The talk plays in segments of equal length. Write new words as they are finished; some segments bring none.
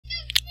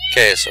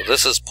Okay, so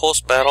this is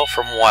post-battle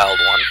from Wild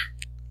One.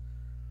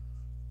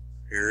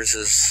 Here's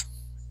his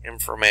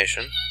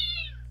information,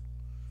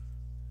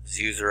 his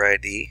user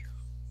ID.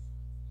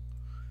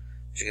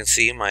 As you can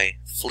see, my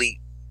fleet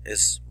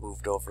is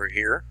moved over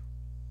here,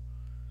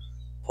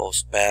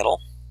 post-battle.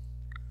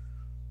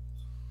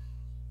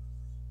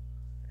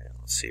 And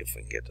let's see if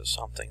we can get to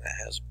something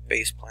that has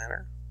base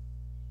planner.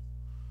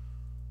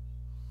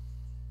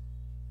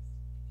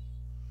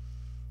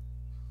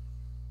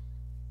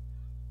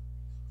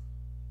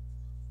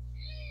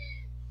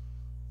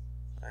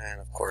 And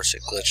of course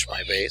it glitched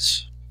my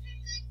base.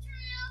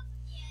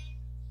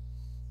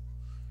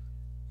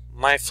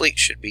 My fleet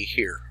should be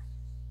here.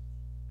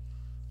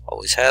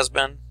 Always has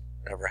been.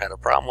 Never had a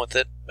problem with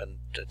it. Been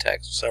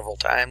attacked several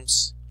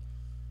times.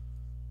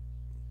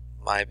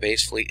 My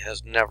base fleet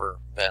has never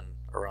been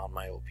around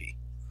my OP.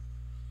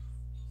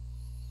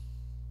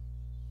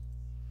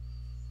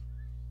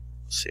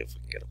 Let's see if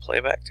we can get a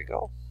playback to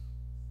go.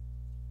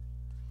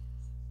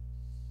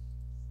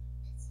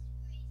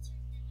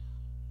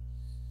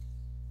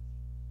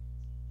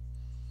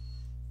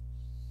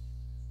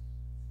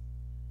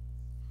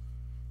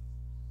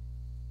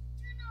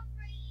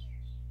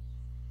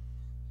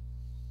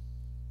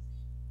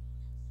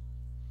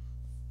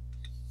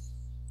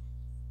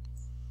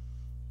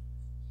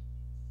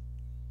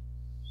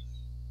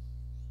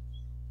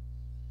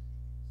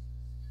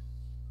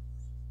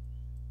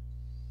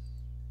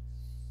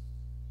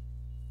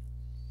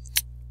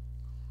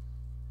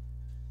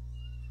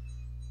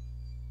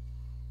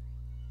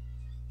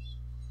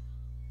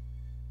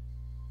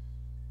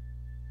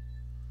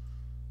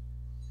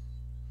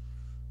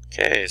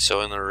 Okay,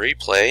 so in the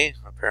replay,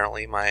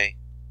 apparently my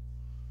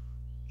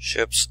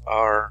ships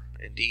are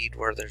indeed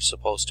where they're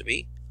supposed to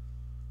be.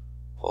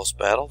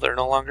 Post-battle, they're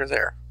no longer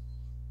there.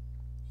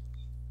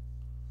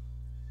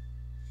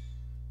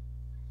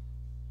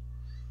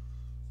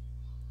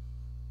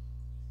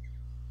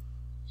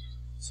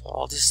 So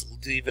I'll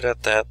just leave it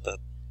at that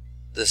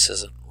this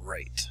isn't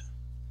right.